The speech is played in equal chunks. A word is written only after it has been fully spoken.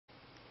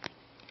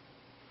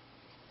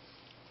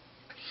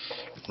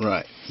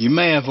Right, you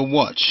may have a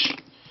watch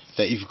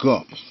that you've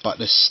got, but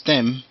the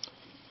stem,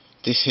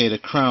 this here, the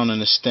crown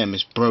and the stem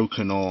is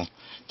broken, or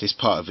this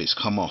part of it's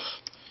come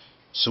off.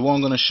 So what I'm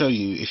going to show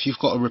you, if you've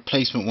got a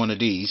replacement one of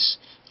these,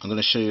 I'm going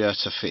to show you how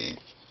to fit it.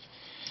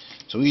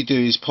 So what you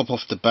do is pop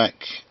off the back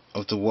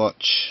of the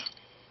watch,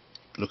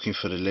 looking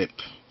for the lip,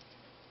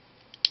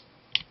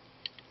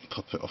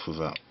 pop it off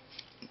without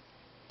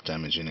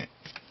damaging it.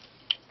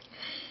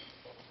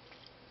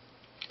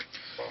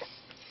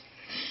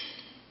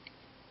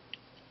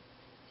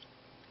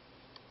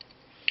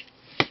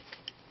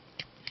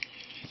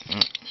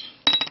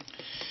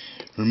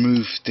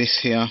 Remove this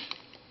here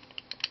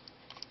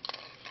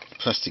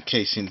plastic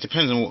casing.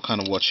 Depends on what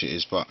kind of watch it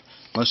is, but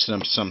most of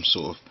them some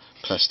sort of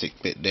plastic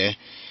bit there.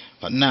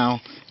 But now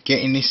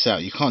getting this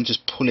out, you can't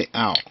just pull it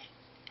out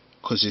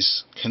because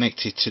it's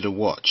connected to the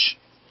watch.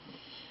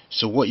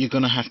 So what you're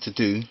gonna have to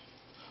do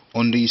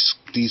on these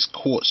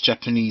quartz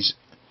Japanese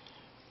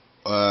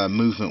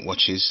movement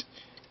watches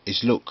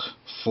is look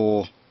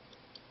for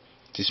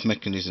this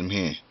mechanism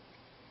here.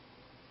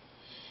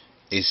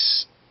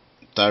 It's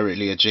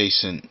directly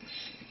adjacent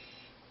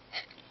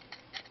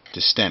the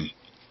stem,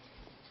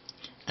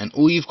 and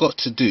all you've got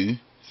to do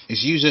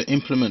is use an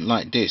implement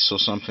like this or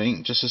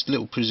something, just a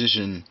little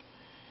precision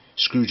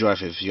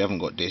screwdriver if you haven't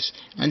got this,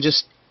 and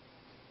just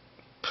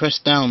press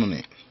down on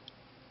it,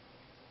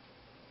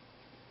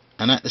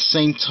 and at the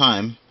same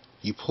time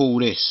you pull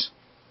this,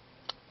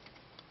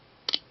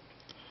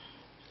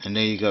 and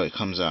there you go, it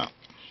comes out.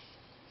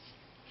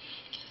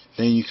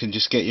 Then you can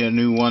just get your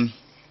new one,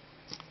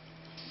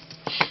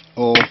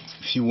 or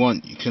if you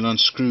want you can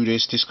unscrew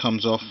this. This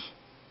comes off.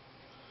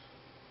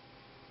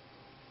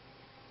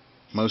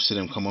 Most of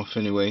them come off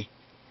anyway.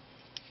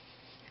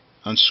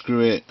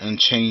 Unscrew it and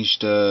change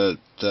the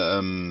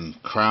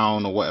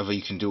crown or whatever.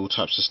 You can do all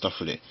types of stuff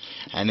with it.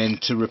 And then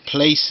to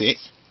replace it,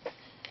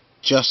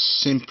 just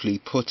simply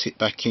put it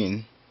back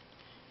in,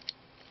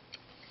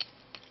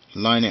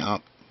 line it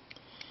up,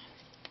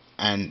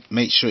 and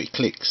make sure it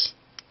clicks,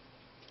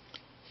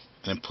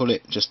 and then pull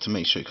it just to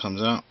make sure it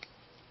comes out.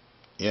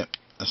 Yep,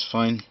 that's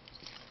fine.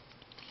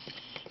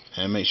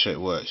 And make sure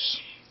it works.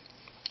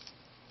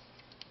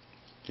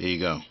 There you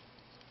go.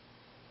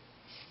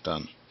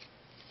 Done.